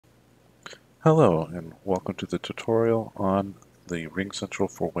Hello and welcome to the tutorial on the RingCentral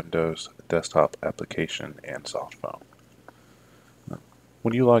for Windows desktop application and softphone.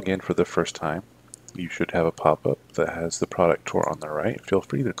 When you log in for the first time, you should have a pop-up that has the product tour on the right. Feel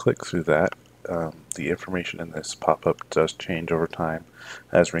free to click through that. The information in this pop-up does change over time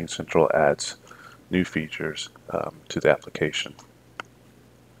as RingCentral adds new features to the application.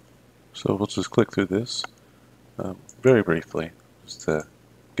 So we'll just click through this very briefly just to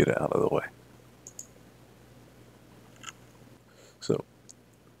get it out of the way. So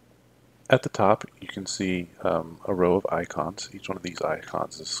at the top, you can see a row of icons. Each one of these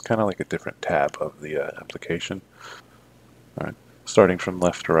icons is kind of like a different tab of the application. All right. Starting from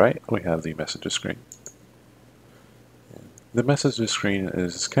left to right, we have the messages screen. The messages screen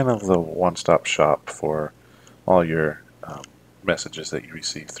is kind of the one-stop shop for all your messages that you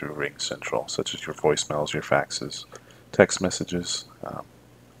receive through RingCentral, such as your voicemails, your faxes, text messages,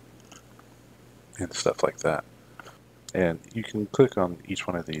 and stuff like that. And you can click on each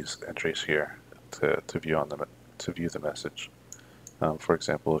one of these entries here to view the message. For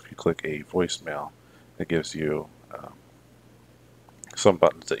example, if you click a voicemail, it gives you some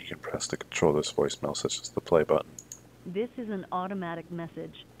buttons that you can press to control this voicemail, such as the play button. This is an automatic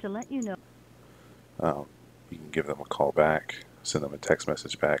message to let you know. You can give them a call back, send them a text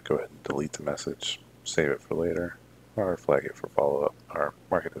message back, go ahead and delete the message, save it for later, or flag it for follow-up, or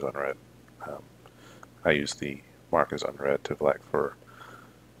mark it as unread. I use the mark as unread to flag for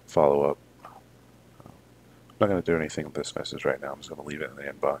follow-up. I'm not going to do anything with this message right now. I'm just going to leave it in the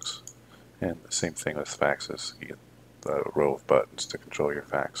inbox. And the same thing with faxes. You get a row of buttons to control your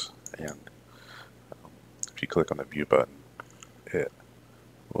fax. And if you click on the view button, it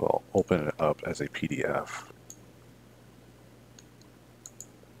will open it up as a PDF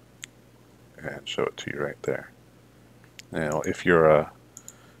and show it to you right there. Now, if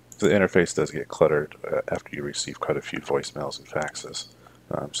the interface does get cluttered after you receive quite a few voicemails and faxes,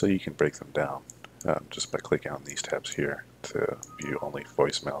 so you can break them down just by clicking on these tabs here to view only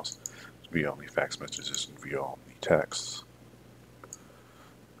voicemails, view only fax messages, and view only texts.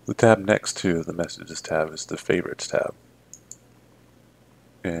 The tab next to the Messages tab is the Favorites tab.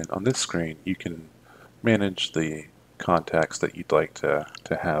 And on this screen, you can manage the contacts that you'd like to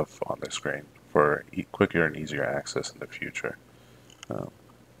have on the screen for quicker and easier access in the future.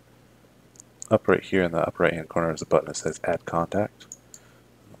 Up right here in the upper right hand corner is a button that says Add Contact.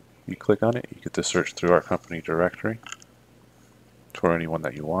 You click on it, you get to search through our company directory for anyone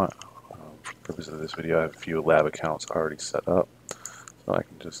that you want. For the purpose of this video, I have a few lab accounts already set up, so I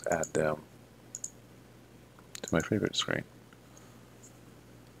can just add them to my favorite screen.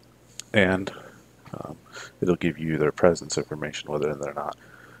 And it'll give you their presence information, whether or not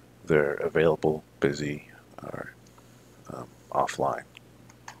they're available, busy, or offline.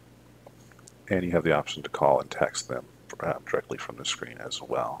 And you have the option to call and text them directly from the screen as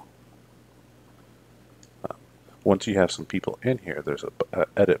well. Once you have some people in here, there's a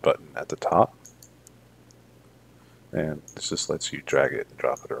edit button at the top. And this just lets you drag it and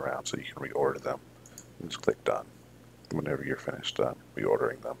drop it around so you can reorder them. And just click Done whenever you're finished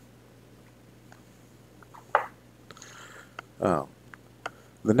reordering them.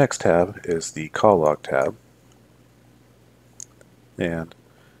 The next tab is the Call Log tab. And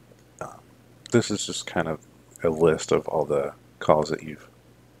this is just kind of a list of all the calls that you've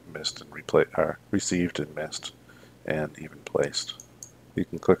missed and received and missed and even placed. You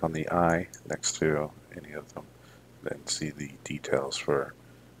can click on the I next to any of them and see the details for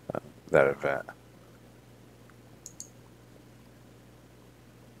that event.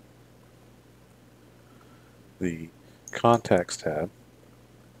 The Contacts tab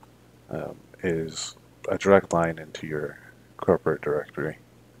is a direct line into your corporate directory,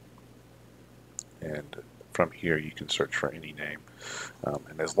 and from here you can search for any name,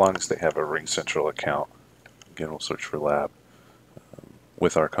 and as long as they have a RingCentral account, again we'll search for lab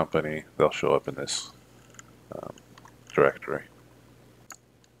with our company, they'll show up in this directory.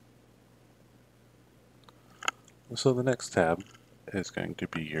 So the next tab is going to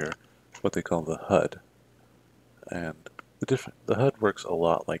be your what they call the HUD, and the HUD works a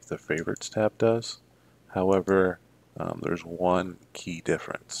lot like the Favorites tab does. However, there's one key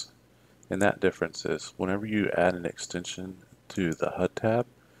difference, and that difference is whenever you add an extension to the HUD tab,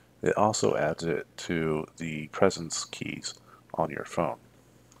 it also adds it to the presence keys on your phone.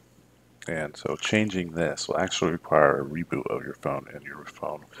 And so changing this will actually require a reboot of your phone, and your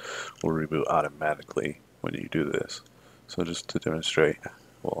phone will reboot automatically when you do this. So just to demonstrate,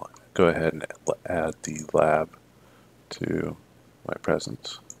 we'll go ahead and add the lab to my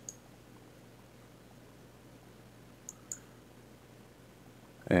presence.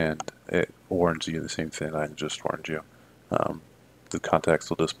 And it warns you the same thing I just warned you. The contacts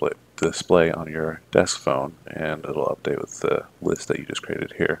will display on your desk phone, and it'll update with the list that you just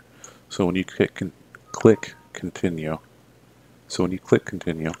created here. So when you click continue,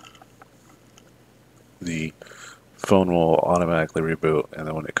 the phone will automatically reboot, and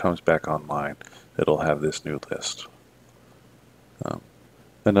then when it comes back online, it'll have this new list.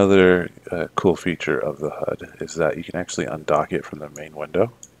 Another cool feature of the HUD is that you can actually undock it from the main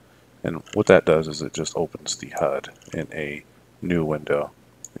window. And what that does is it just opens the HUD in a new window.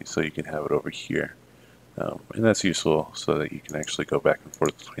 So you can have it over here. And that's useful so that you can actually go back and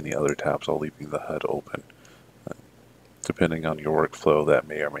forth between the other tabs while leaving the HUD open. Depending on your workflow, that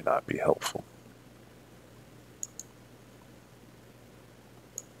may or may not be helpful.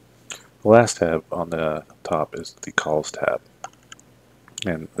 The last tab on the top is the Calls tab.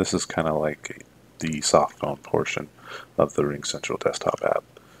 And this is kind of like the soft phone portion of the RingCentral Desktop app.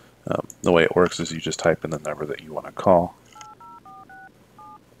 The way it works is you just type in the number that you want to call.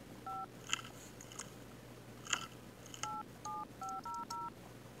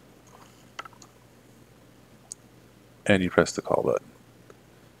 And you press the call button.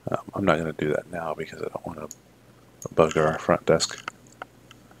 I'm not going to do that now because I don't want to bug our front desk.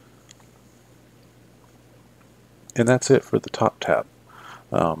 And that's it for the top tab.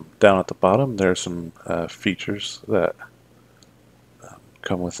 Down at the bottom, there are some features that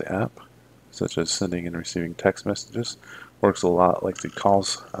come with the app, such as sending and receiving text messages. Works a lot like the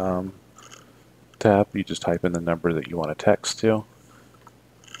Calls tab. You just type in the number that you want to text to.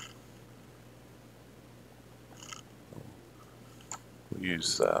 We'll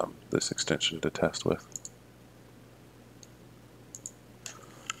use this extension to test with.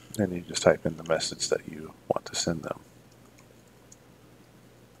 And you just type in the message that you want to send them.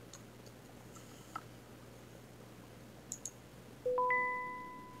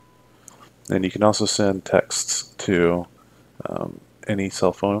 And you can also send texts to any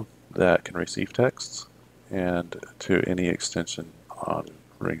cell phone that can receive texts and to any extension on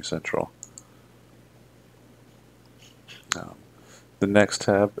RingCentral. The next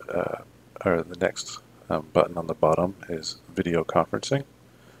tab, or the next button on the bottom is video conferencing.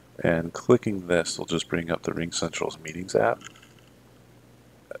 And clicking this will just bring up the RingCentral's Meetings app.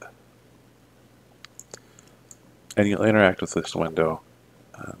 And you'll interact with this window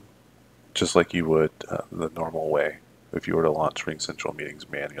just like you would the normal way if you were to launch RingCentral Meetings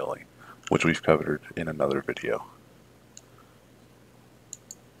manually, which we've covered in another video.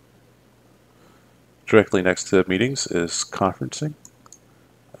 Directly next to Meetings is Conferencing,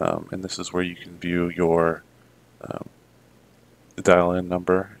 and this is where you can view your dial-in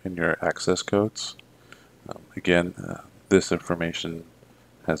number and your access codes. Again, this information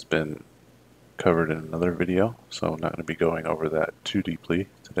has been covered in another video, so I'm not going to be going over that too deeply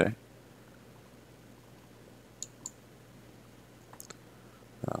today.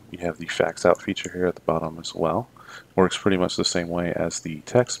 You have the fax out feature here at the bottom as well. Works pretty much the same way as the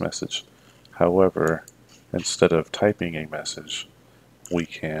text message. However, instead of typing a message, we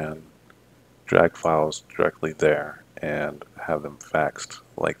can drag files directly there and have them faxed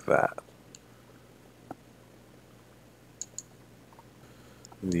like that.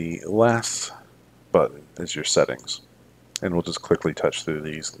 The last button is your settings, and we'll just quickly touch through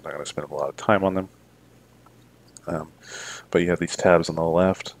these. I'm not going to spend a lot of time on them. But you have these tabs on the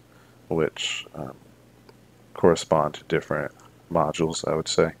left, which correspond to different modules, I would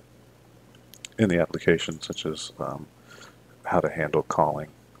say, in the application, such as how to handle calling,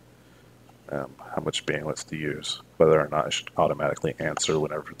 how much bandwidth to use, whether or not it should automatically answer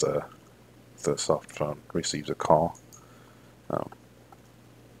whenever the soft phone receives a call,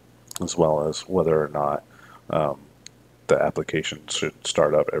 as well as whether or not the application should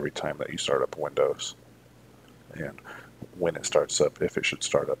start up every time that you start up Windows, and when it starts up, if it should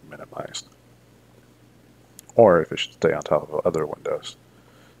start up minimized, or if it should stay on top of other windows.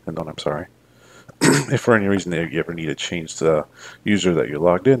 And then, I'm sorry, if for any reason you ever need to change the user that you're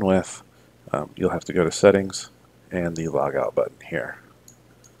logged in with, you'll have to go to Settings and the Logout button here,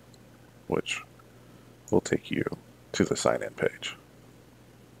 which will take you to the sign-in page.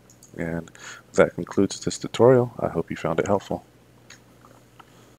 And that concludes this tutorial. I hope you found it helpful.